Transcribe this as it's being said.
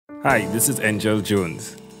Hi, this is Angel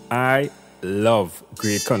Jones. I love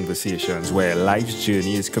great conversations where life's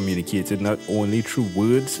journey is communicated not only through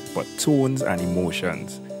words, but tones and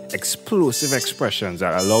emotions. Explosive expressions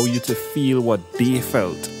that allow you to feel what they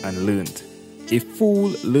felt and learned. A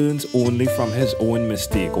fool learns only from his own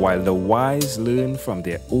mistake, while the wise learn from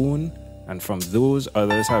their own and from those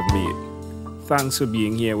others have made. Thanks for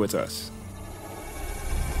being here with us.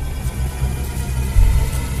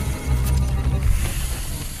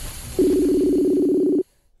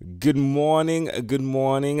 Good morning,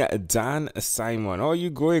 Dan Simon. How are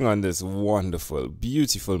you going on this wonderful,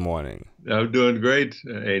 beautiful morning? I'm doing great,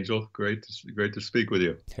 Angel. Great to speak with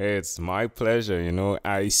you. Hey, it's my pleasure.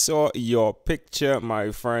 I saw your picture,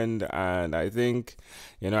 my friend, and I think,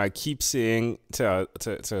 I keep saying to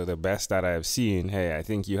the best that I've seen, hey, I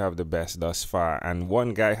think you have the best thus far. And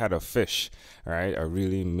one guy had a fish, right? A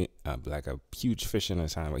really, like a huge fish in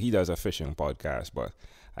his hand. But he does a fishing podcast, but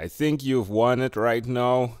I think you've won it right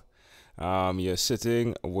now. You're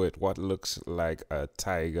sitting with what looks like a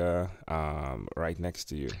tiger right next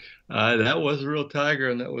to you. That was a real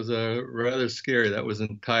tiger, and that was rather scary. That was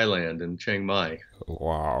in Thailand, in Chiang Mai.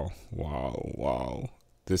 Wow.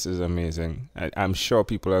 This is amazing. I'm sure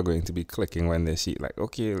people are going to be clicking when they see, like,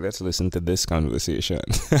 okay, let's listen to this conversation.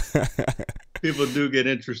 People do get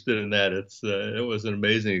interested in that. It was an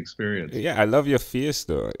amazing experience. Yeah, I love your face,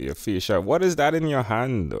 though. Your facial. What is that in your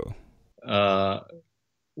hand, though?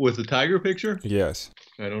 With the tiger picture? Yes.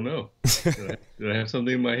 I don't know. Did I have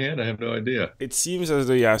something in my hand? I have no idea. It seems as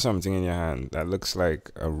though you have something in your hand that looks like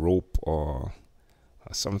a rope or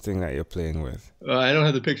something that you're playing with. I don't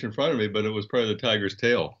have the picture in front of me, but it was part of the tiger's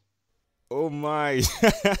tail. Oh my.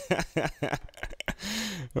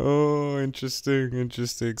 Oh, interesting.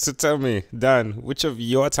 So tell me, Dan, which of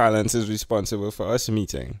your talents is responsible for us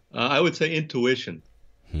meeting? I would say intuition.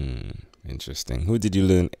 Interesting. Who did you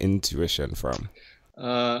learn intuition from?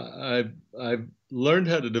 I've learned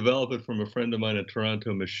how to develop it from a friend of mine in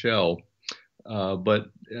Toronto, Michelle. But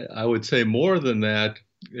I would say more than that,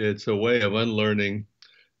 it's a way of unlearning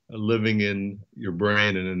living in your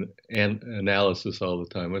brain and analysis all the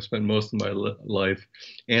time. I spent most of my life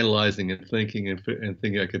analyzing and thinking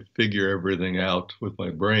thinking I could figure everything out with my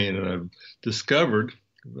brain. And I've discovered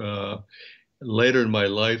later in my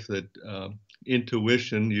life that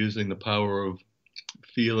intuition, using the power of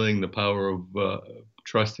feeling, the power of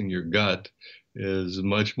trusting your gut, is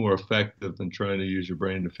much more effective than trying to use your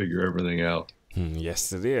brain to figure everything out.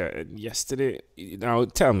 Yesterday. Now,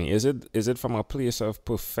 tell me, is it from a place of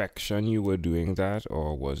perfection you were doing that,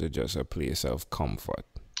 or was it just a place of comfort?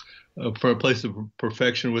 From a place of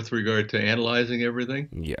perfection with regard to analyzing everything?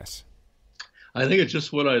 Yes. I think it's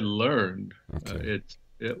just what I learned. Okay.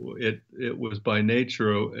 It was by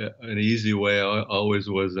nature an easy way. I always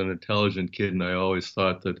was an intelligent kid, and I always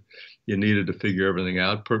thought that you needed to figure everything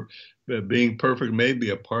out. Being perfect may be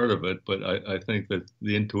a part of it, but I think that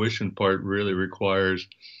the intuition part really requires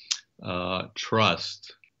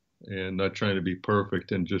trust and not trying to be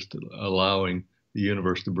perfect and just allowing the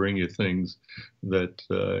universe to bring you things that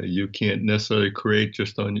you can't necessarily create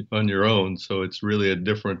just on your own. So it's really a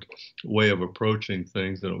different way of approaching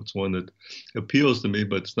things, and it's one that appeals to me,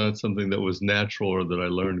 but it's not something that was natural or that I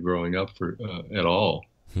learned growing up at all.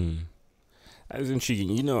 That's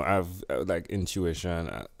intriguing. I've like intuition.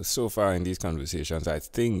 So far in these conversations, I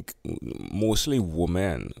think mostly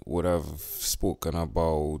women would have spoken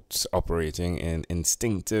about operating in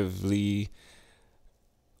instinctively.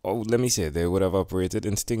 Oh, let me say they would have operated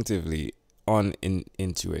instinctively on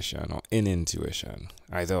intuition or in intuition,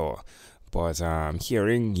 either or. But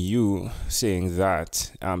hearing you saying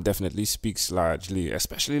that definitely speaks largely,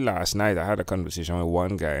 especially last night. I had a conversation with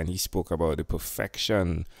one guy and he spoke about the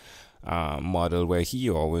perfection model where he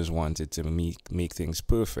always wanted to make things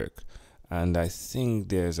perfect. And I think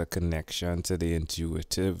there's a connection to the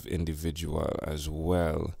intuitive individual as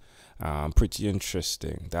well. Pretty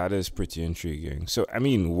interesting. That is pretty intriguing. So, I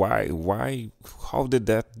mean, how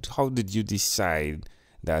did you decide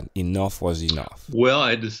that enough was enough? Well,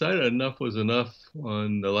 I decided enough was enough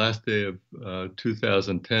on the last day of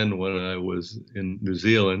 2010 when I was in New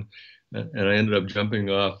Zealand, and I ended up jumping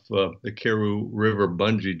off the Karoo River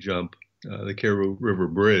bungee jump, the Karoo River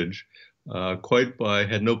Bridge.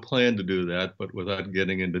 Had no plan to do that, but without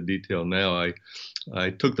getting into detail now, I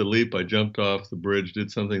took the leap. I jumped off the bridge,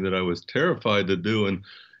 did something that I was terrified to do, and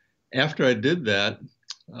after I did that,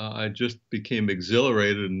 I just became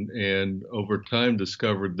exhilarated, and over time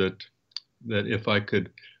discovered that if I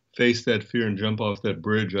could face that fear and jump off that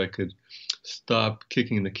bridge, I could stop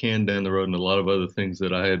kicking the can down the road and a lot of other things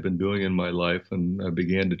that I had been doing in my life, and I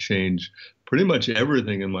began to change pretty much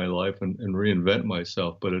everything in my life and reinvent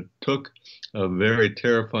myself. But it took a very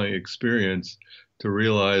terrifying experience to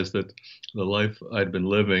realize that the life I'd been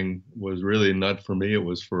living was really not for me. It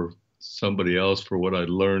was for somebody else, for what I'd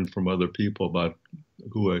learned from other people about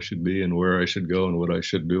who I should be and where I should go and what I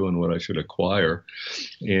should do and what I should acquire.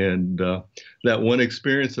 And that one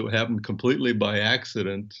experience that happened completely by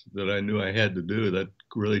accident that I knew I had to do, that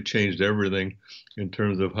really changed everything in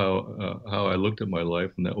terms of how I looked at my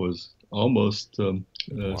life. And that was almost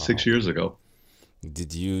Wow. 6 years ago.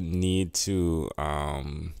 Did you need to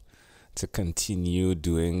continue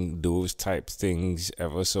doing those type things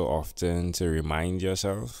ever so often to remind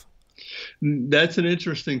yourself? That's an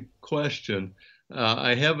interesting question.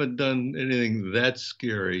 I haven't done anything that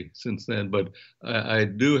scary since then, but I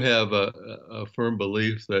do have a firm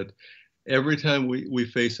belief that every time we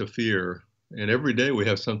face a fear, and every day we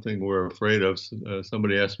have something we're afraid of.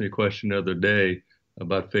 Somebody asked me a question the other day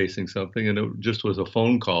about facing something, and it just was a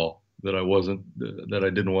phone call that I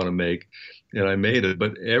didn't want to make, and I made it.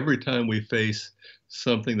 But every time we face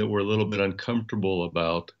something that we're a little bit uncomfortable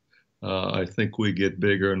about, I think we get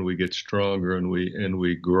bigger and we get stronger and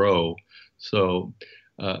we grow. So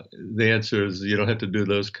the answer is you don't have to do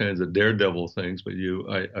those kinds of daredevil things, but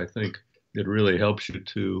I think it really helps you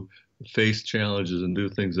to face challenges and do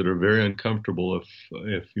things that are very uncomfortable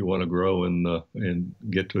if you want to grow and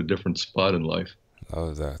get to a different spot in life.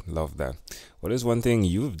 Love that. Love that. What is one thing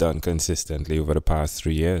you've done consistently over the past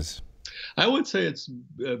 3 years? I would say it's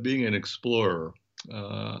being an explorer.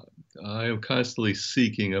 I am constantly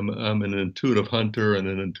seeking. I'm an intuitive hunter and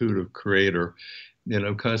an intuitive creator, and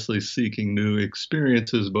I'm constantly seeking new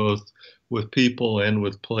experiences, both with people and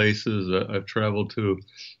with places. I've traveled to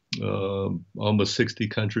almost 60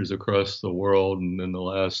 countries across the world, and in the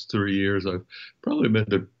last 3 years, I've probably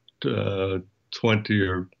been to 20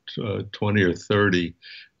 or 30.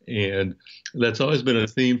 And that's always been a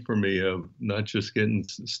theme for me of not just getting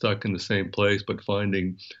stuck in the same place, but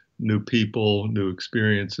finding new people, new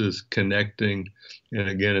experiences, connecting. And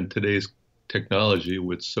again, in today's technology,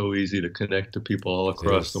 it's so easy to connect to people all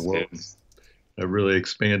across the world. I really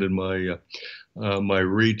expanded my my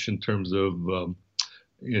reach in terms of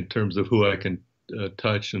who I can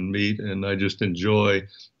touch and meet, and I just enjoy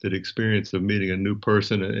the experience of meeting a new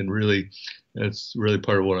person, and really, that's really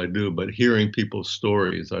part of what I do. But hearing people's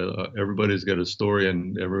stories, everybody's got a story,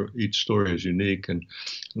 and each story is unique, and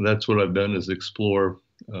that's what I've done is explore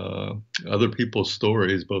other people's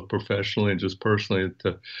stories, both professionally and just personally,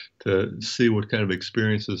 to see what kind of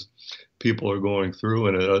experiences people are going through.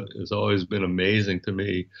 And it has always been amazing to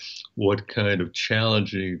me what kind of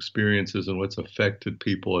challenging experiences and what's affected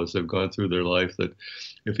people as they've gone through their life, that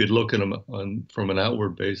if you'd look at them from an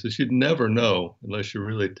outward basis, you'd never know unless you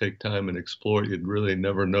really take time and explore. You'd really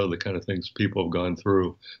never know the kind of things people have gone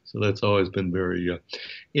through. So that's always been very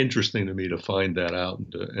interesting to me to find that out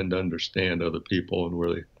and to understand other people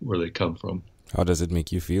and where they come from. How does it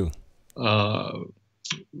make you feel?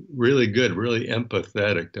 Really good, really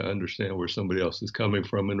empathetic to understand where somebody else is coming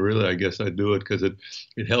from. And really, I guess I do it because it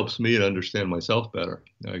helps me to understand myself better.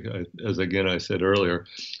 As again, I said earlier,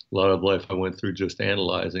 a lot of life I went through just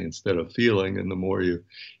analyzing instead of feeling. And the more you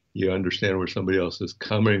understand where somebody else is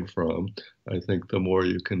coming from, I think the more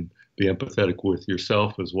you can be empathetic with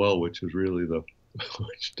yourself as well, which is really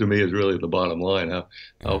which to me is really the bottom line. How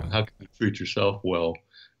can you treat yourself well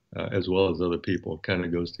as other people? It kind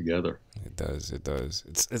of goes together. It does. It does.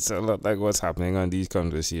 It's a lot like what's happening on these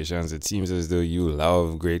conversations. It seems as though you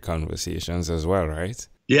love great conversations as well, right?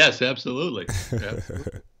 Yes, absolutely.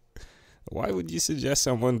 Absolutely. Why would you suggest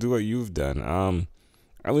someone do what you've done?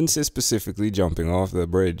 I wouldn't say specifically jumping off the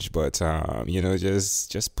bridge, but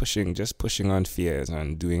just pushing on fears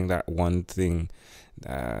and doing that one thing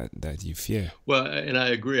that you fear. Well, and I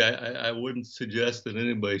agree. I wouldn't suggest that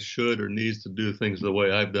anybody should or needs to do things the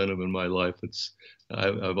way I've done them in my life.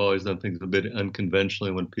 I've always done things a bit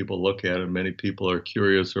unconventionally. When people look at it, many people are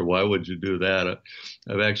curious, or why would you do that?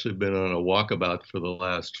 I've actually been on a walkabout for the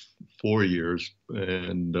last 4 years,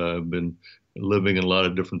 and I've been living in a lot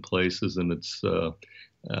of different places, and it's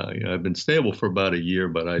I've been stable for about a year,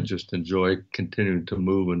 but I just enjoy continuing to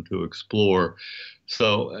move and to explore.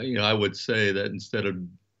 So, I would say that instead of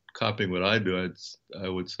copying what I do, I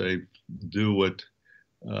would say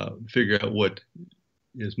figure out what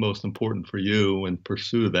is most important for you and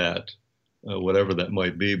pursue that, whatever that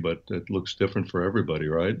might be, but it looks different for everybody,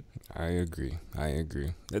 right? I agree.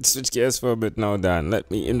 Let's switch gears for a bit now, Dan.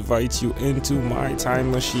 Let me invite you into my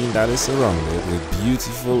time machine that is surrounded with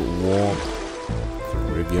beautiful, warm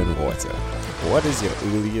Caribbean water. What is your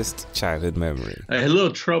earliest childhood memory? I had a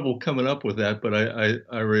little trouble coming up with that, but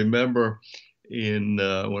I remember in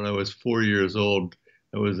when I was 4 years old.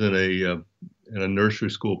 I was in a nursery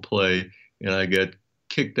school play, and I got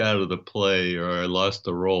kicked out of the play, or I lost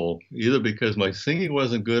the role, either because my singing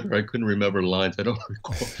wasn't good or I couldn't remember lines. I don't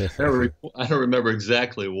recall. I don't remember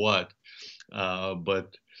exactly what,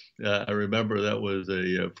 but I remember that was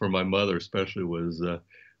for my mother especially was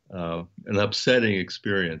an upsetting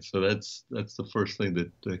experience. So that's the first thing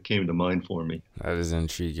that came to mind for me. That is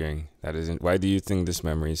intriguing. That isn't. Why do you think this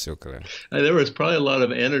memory is so clear? And there was probably a lot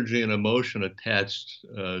of energy and emotion attached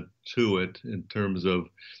to it in terms of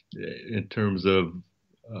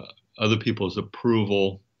other people's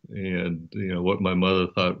approval, and what my mother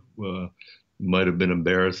thought might have been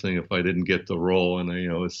embarrassing if I didn't get the role. And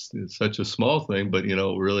it's such a small thing, but it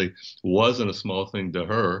really wasn't a small thing to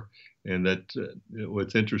her. And that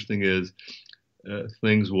what's interesting is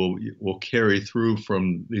things will carry through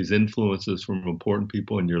from these influences from important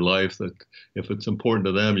people in your life, that if it's important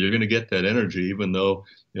to them, you're going to get that energy, even though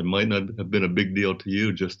it might not have been a big deal to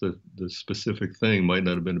you. Just the specific thing might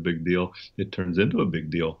not have been a big deal. It turns into a big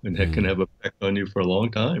deal, and it can have an effect on you for a long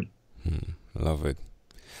time. Love it.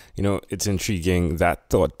 It's intriguing, that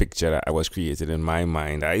thought picture that was created in my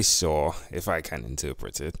mind. I saw, if I can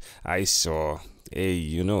interpret it, I saw,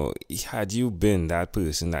 hey, had you been that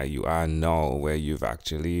person that you are now, where you've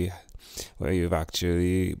actually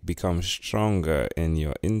become stronger in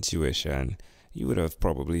your intuition, you would have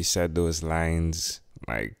probably said those lines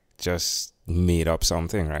like just made up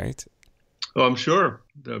something, right? Oh, I'm sure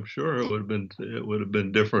it would have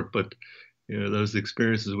been different, but those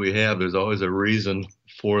experiences we have, there's always a reason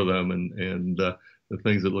for them, and the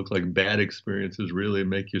things that look like bad experiences really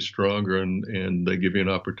make you stronger, and they give you an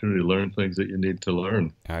opportunity to learn things that you need to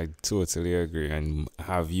learn. I totally agree. And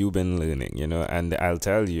have you been learning? And I'll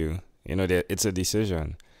tell you, that it's a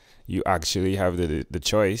decision. You actually have the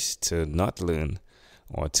choice to not learn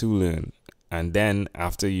or to learn. And then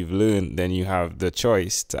after you've learned, then you have the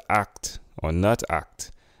choice to act or not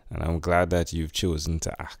act. And I'm glad that you've chosen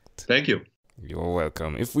to act. Thank you. You're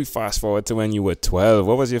welcome. If we fast forward to when you were 12,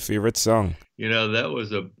 what was your favorite song? That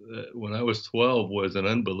was when I was 12 was an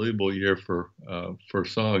unbelievable year for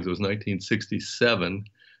songs. It was 1967,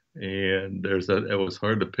 and it was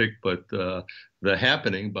hard to pick, but The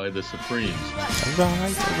Happening by the Supremes. All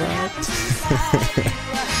right.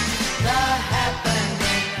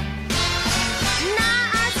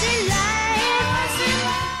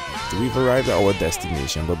 We've arrived at our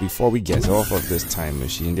destination, but before we get off of this time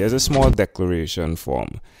machine, there's a small declaration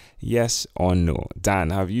form. Yes or no. Dan,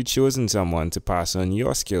 have you chosen someone to pass on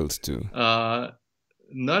your skills to?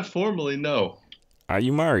 Not formally, no. Are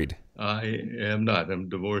you married? I am not. I'm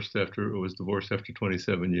divorced after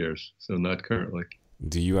 27 years, so not currently.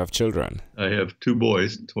 Do you have children? I have two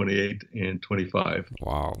boys, 28 and 25.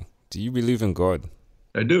 Wow. Do you believe in God?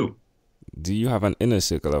 I do. Do you have an inner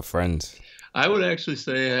circle of friends? I would actually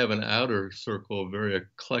say I have an outer circle of very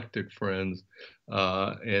eclectic friends,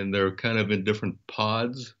 and they're kind of in different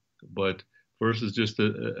pods. But versus just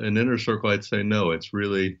an inner circle, I'd say no. It's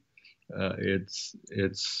really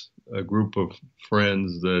it's a group of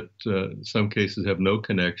friends that in some cases have no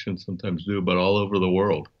connection, sometimes do, but all over the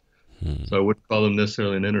world. So I wouldn't call them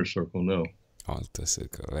necessarily an inner circle, no. Outer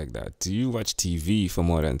circle, like that. Do you watch TV for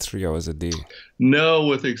more than 3 hours a day? No,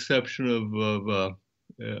 with the exception of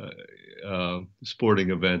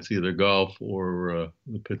sporting events, either golf or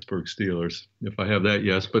the Pittsburgh Steelers. If I have that,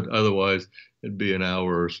 yes, but otherwise it'd be an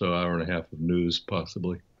hour or so, hour and a half of news,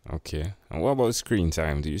 possibly. Okay. And what about screen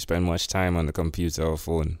time? Do you spend much time on the computer or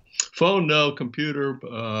phone? Phone, no. Computer,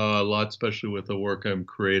 a lot, especially with the work I'm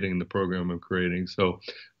creating, the program I'm creating. So,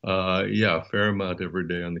 yeah, a fair amount every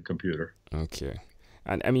day on the computer. Okay.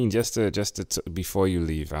 And I mean, just before you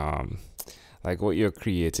leave, like what you're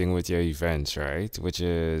creating with your events, right? Which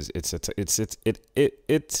is that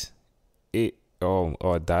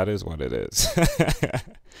is what it is.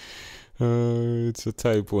 It's a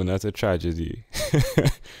typo, not a tragedy.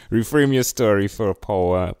 Reframe your story for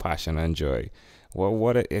power, passion, and joy.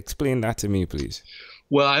 Explain that to me, please.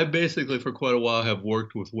 Well, I basically, for quite a while, have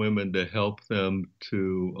worked with women to help them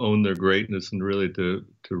to own their greatness and really to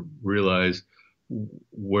realize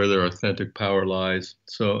where their authentic power lies.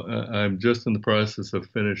 So I'm just in the process of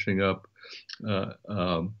finishing up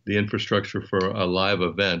the infrastructure for a live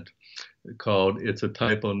event called It's a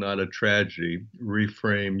Typo, Not a Tragedy,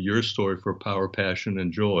 Reframe Your Story for Power, Passion,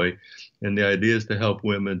 and Joy. And the idea is to help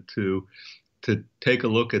women to to take a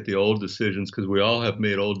look at the old decisions, because we all have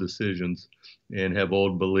made old decisions and have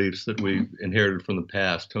old beliefs that we inherited from the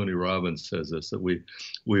past. Tony Robbins says this, that we've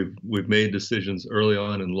made decisions early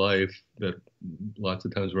on in life that lots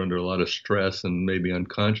of times we're under a lot of stress and maybe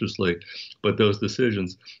unconsciously, but those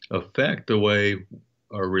decisions affect the way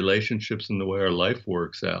our relationships and the way our life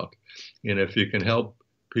works out. And if you can help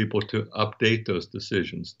people to update those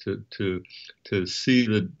decisions, to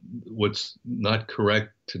see what's not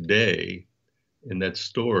correct today in that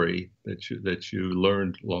story that you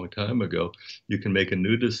learned a long time ago, you can make a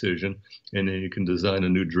new decision, and then you can design a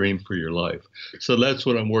new dream for your life. So that's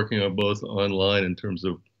what I'm working on, both online in terms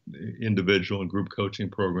of individual and group coaching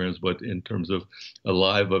programs, but in terms of a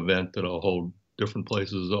live event that I'll hold different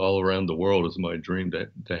places all around the world is my dream,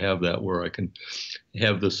 to have that, where I can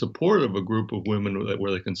have the support of a group of women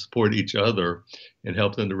where they can support each other and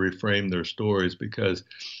help them to reframe their stories, because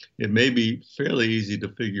it may be fairly easy to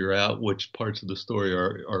figure out which parts of the story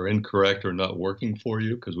are incorrect or not working for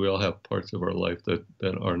you, because we all have parts of our life that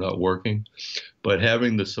are not working. But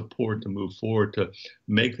having the support to move forward, to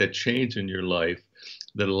make that change in your life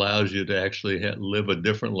that allows you to actually live a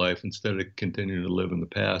different life instead of continuing to live in the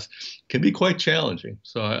past, can be quite challenging.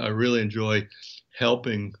 So I really enjoy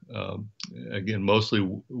helping, again, mostly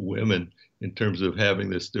women, in terms of having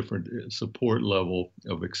this different support level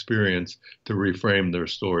of experience to reframe their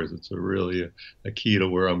stories. It's really a key to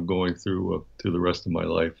where I'm going through the rest of my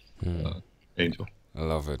life, Angel. I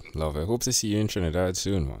love it. Love it. Hope to see you in Trinidad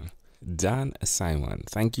soon, man. Dan Simon,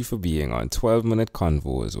 thank you for being on 12-Minute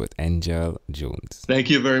Convos with Angel Jones. Thank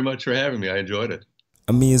you very much for having me. I enjoyed it.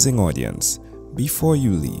 Amazing audience. Before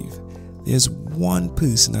you leave, there's one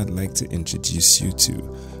person I'd like to introduce you to,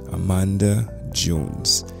 Amanda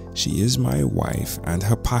Jones. She is my wife, and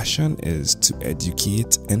her passion is to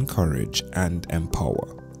educate, encourage, and empower.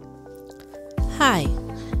 Hi,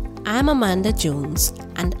 I'm Amanda Jones,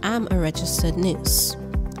 and I'm a registered nurse.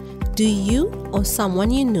 Do you or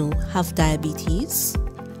someone you know have diabetes?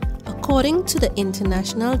 According to the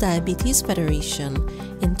International Diabetes Federation,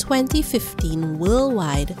 in 2015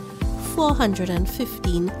 worldwide,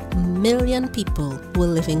 415 million people were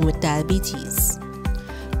living with diabetes.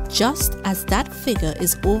 Just as that figure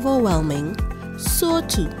is overwhelming, so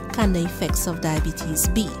too can the effects of diabetes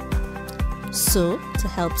be. So, to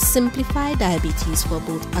help simplify diabetes for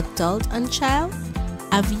both adult and child,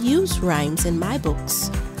 I've used rhymes in my books,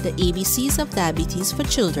 The ABCs of Diabetes for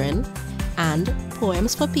Children and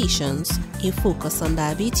Poems for Patients, A Focus on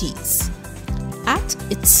Diabetes. At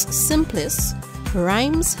its simplest,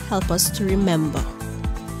 rhymes help us to remember.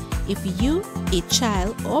 If you, a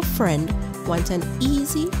child or friend, want an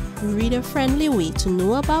easy, reader-friendly way to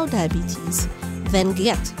know about diabetes, then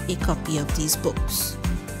get a copy of these books.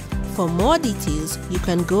 For more details, you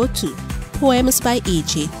can go to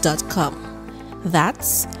poemsbyaj.com.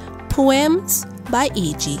 That's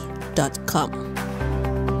poemsbyaj.com.